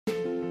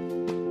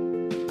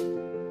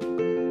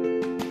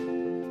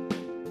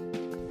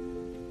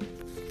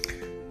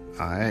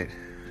Alright,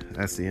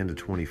 that's the end of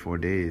 24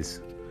 days.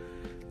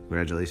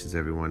 Congratulations,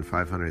 everyone.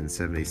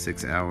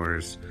 576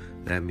 hours.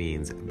 That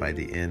means by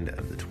the end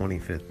of the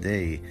 25th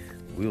day,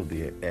 we'll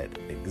be at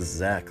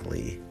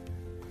exactly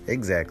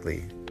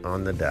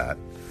on the dot,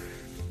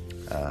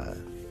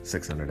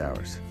 600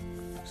 hours.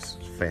 It's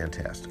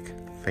fantastic.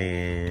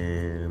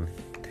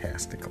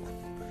 Fantastical.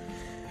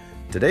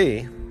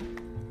 Today,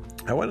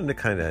 I wanted to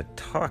kind of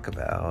talk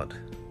about,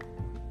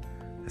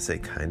 I say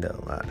kind of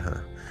a lot, huh?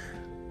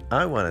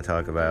 I want to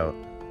talk about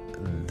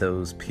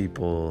those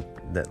people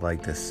that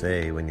like to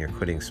say when you're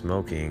quitting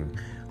smoking,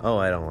 oh,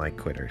 I don't like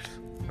quitters.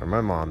 Or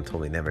my mom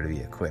told me never to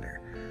be a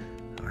quitter.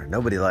 Or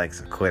nobody likes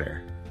a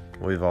quitter.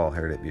 We've all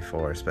heard it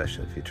before,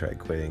 especially if you tried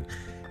quitting.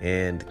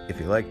 And if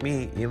you're like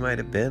me, you might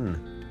have been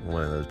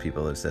one of those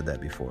people that said that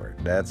before.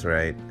 That's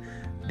right.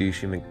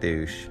 Douchey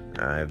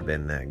McDouche. I've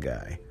been that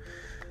guy.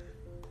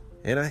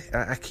 And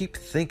I keep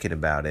thinking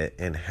about it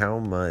and how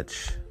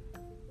much...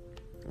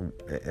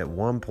 At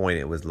one point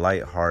it was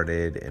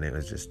lighthearted and it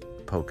was just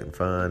poking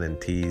fun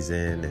and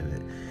teasing,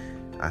 and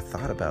I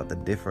thought about the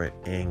different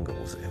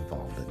angles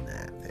involved in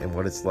that and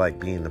what it's like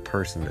being the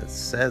person that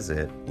says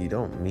it. You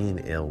don't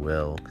mean ill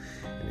will,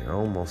 and you're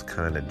almost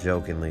kind of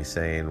jokingly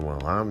saying,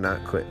 well, I'm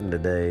not quitting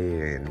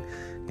today, and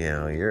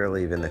you're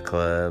leaving the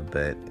club,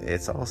 but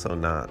it's also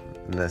not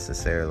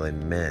necessarily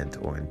meant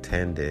or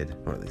intended,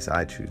 or at least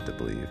I choose to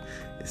believe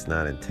it's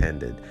not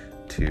intended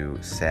to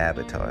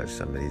sabotage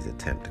somebody's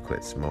attempt to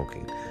quit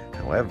smoking.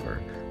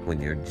 However,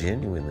 when you're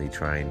genuinely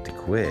trying to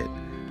quit,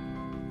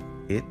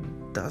 it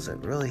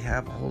doesn't really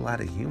have a whole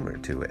lot of humor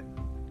to it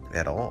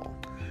at all.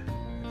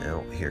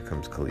 Now, here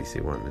comes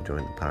Khaleesi wanting to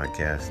join the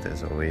podcast,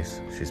 as always.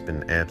 She's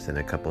been absent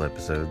a couple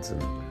episodes and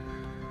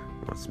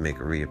wants to make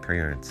a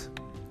reappearance.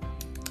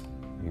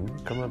 You can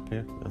come up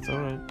here. That's all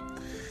right.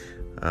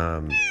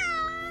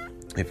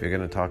 If you're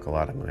going to talk a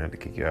lot, I'm going to have to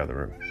kick you out of the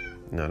room.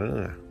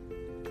 No.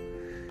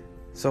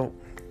 So,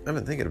 I've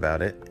been thinking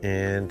about it,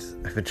 and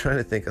I've been trying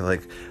to think of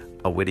like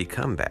a witty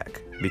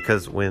comeback,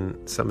 because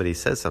when somebody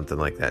says something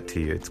like that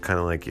to you, it's kind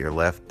of like you're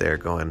left there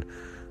going,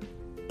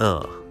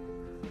 ugh.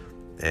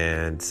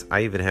 And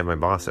I even had my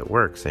boss at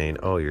work saying,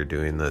 oh, you're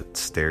doing the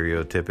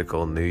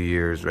stereotypical New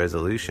Year's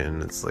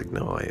resolution. It's like,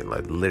 no, I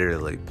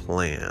literally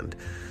planned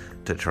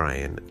to try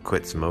and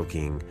quit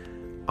smoking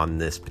on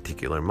this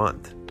particular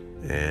month.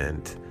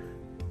 And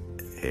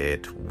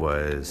it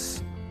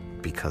was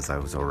because I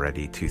was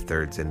already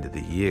 2/3 into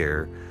the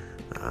year,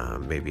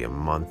 maybe a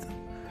month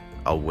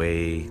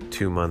away,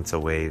 2 months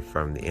away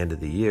from the end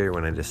of the year,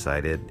 when I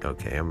decided,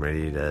 okay, I'm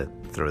ready to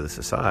throw this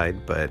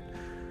aside, but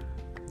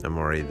I'm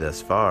already this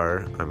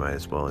far, I might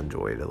as well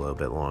enjoy it a little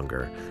bit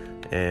longer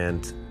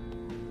and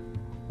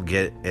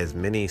get as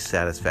many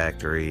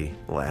satisfactory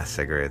last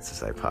cigarettes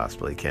as I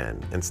possibly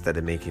can, instead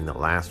of making the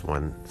last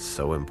one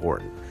so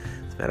important.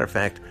 As a matter of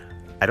fact,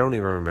 I don't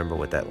even remember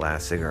what that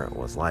last cigarette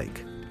was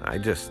like. I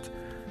just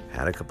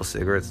had a couple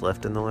cigarettes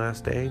left in the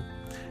last day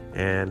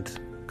and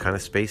kind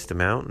of spaced them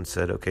out and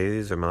said, okay,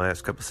 these are my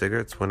last couple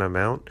cigarettes. When I'm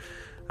out,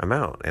 I'm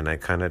out. And I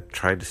kind of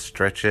tried to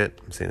stretch it.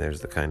 See, there's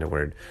the kind of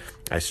word.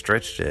 I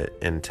stretched it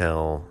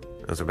until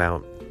it was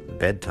about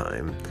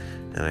bedtime,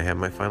 and I had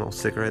my final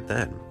cigarette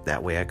then.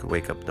 That way I could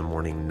wake up in the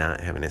morning not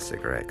having a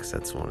cigarette, because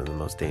that's one of the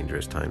most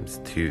dangerous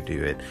times to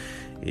do it.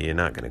 You're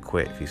not going to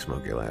quit if you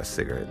smoke your last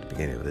cigarette at the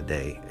beginning of the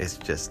day. It's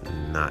just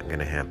not going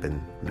to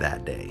happen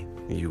that day.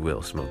 You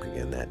will smoke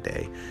again that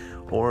day.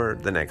 Or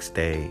the next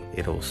day,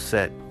 it'll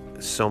set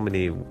so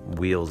many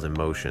wheels in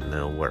motion that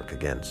it'll work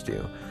against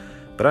you.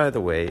 But either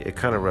way, it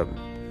kind of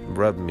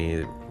rubbed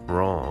me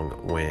wrong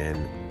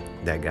when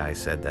that guy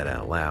said that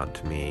out loud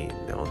to me.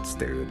 It's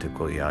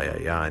stereotypical,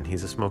 yeah, and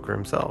he's a smoker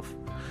himself.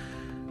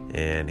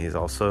 And he's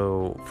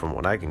also, from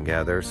what I can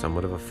gather,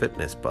 somewhat of a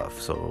fitness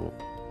buff. So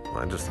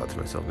I just thought to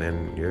myself,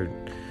 man,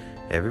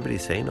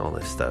 everybody's saying all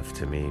this stuff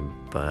to me,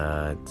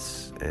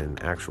 but in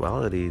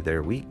actuality,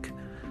 they're weak,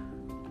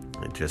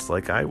 just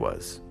like I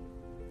was.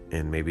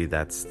 And maybe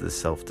that's the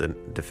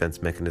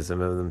self-defense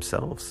mechanism of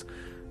themselves,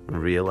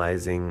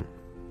 realizing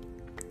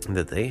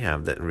that they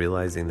have that,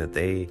 realizing that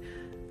they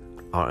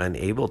are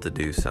unable to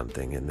do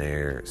something and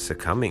they're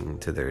succumbing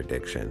to their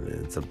addiction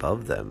and it's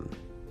above them.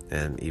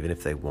 And even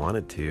if they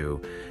wanted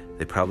to,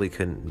 they probably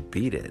couldn't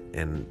beat it.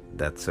 And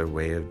that's their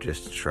way of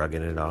just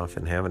shrugging it off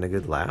and having a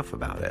good laugh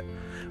about it,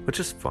 which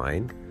is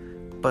fine.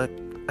 But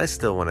I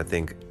still want to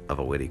think of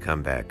a witty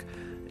comeback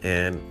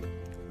and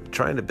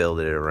trying to build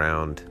it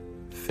around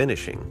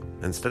finishing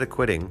instead of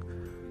quitting,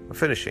 or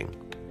finishing.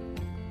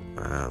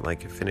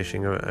 Like you're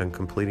finishing and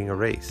completing a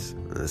race.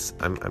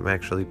 I'm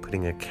actually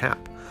putting a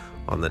cap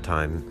on the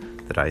time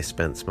that I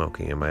spent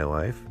smoking in my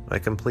life. I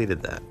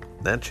completed that.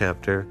 That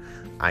chapter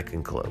I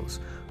can close.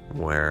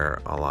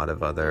 Where a lot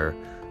of other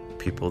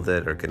people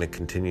that are going to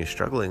continue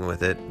struggling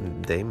with it,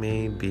 they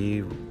may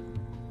be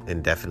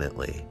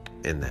indefinitely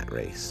in that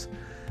race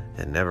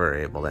and never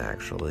able to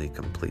actually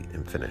complete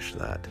and finish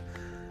that.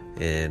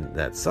 And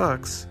that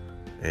sucks,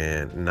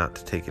 and not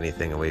to take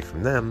anything away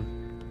from them,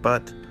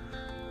 but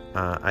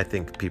I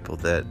think people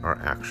that are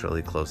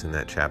actually closing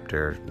that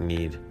chapter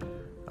need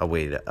a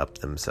way to up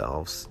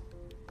themselves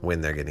when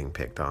they're getting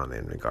picked on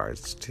in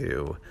regards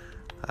to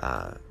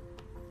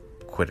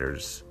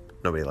quitters.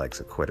 Nobody likes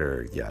a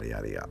quitter, yada,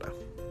 yada, yada.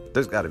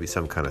 There's got to be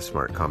some kind of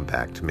smart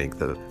comeback to make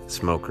the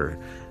smoker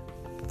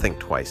think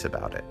twice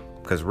about it.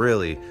 Because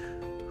really,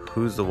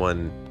 who's the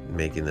one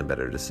making the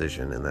better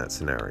decision in that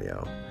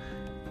scenario?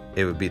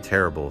 It would be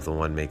terrible if the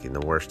one making the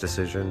worst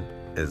decision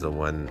is the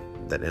one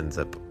that ends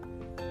up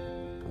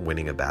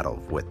winning a battle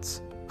of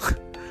wits.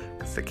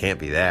 Because they can't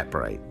be that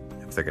bright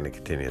if they're going to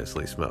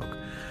continuously smoke.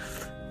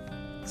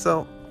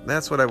 So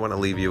that's what I want to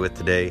leave you with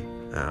today.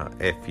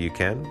 If you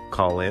can,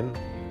 call in.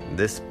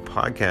 This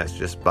podcast,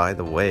 just by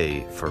the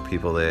way, for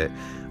people that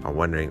are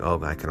wondering,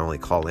 oh, I can only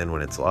call in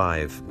when it's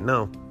live.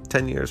 No,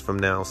 10 years from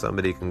now,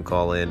 somebody can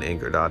call in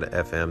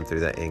Anchor.fm through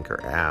that Anchor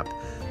app.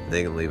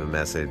 They can leave a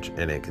message,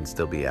 and it can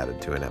still be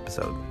added to an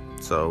episode.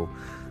 So,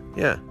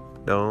 yeah,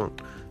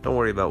 don't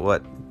worry about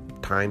what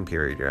time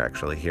period you're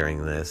actually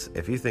hearing this.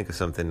 If you think of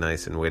something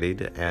nice and witty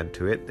to add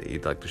to it that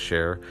you'd like to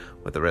share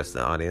with the rest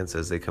of the audience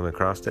as they come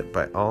across it,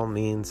 by all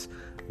means,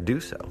 do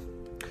so.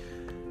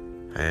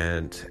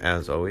 And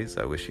as always,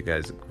 I wish you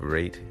guys a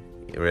great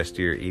rest of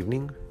your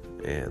evening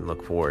and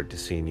look forward to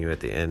seeing you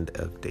at the end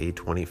of day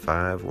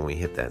 25 when we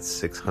hit that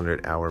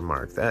 600-hour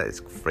mark. That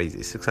is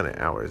crazy. 600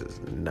 hours is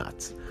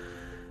nuts.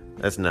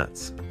 That's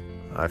nuts.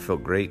 I feel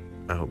great.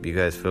 I hope you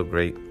guys feel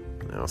great.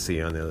 And I'll see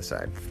you on the other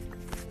side.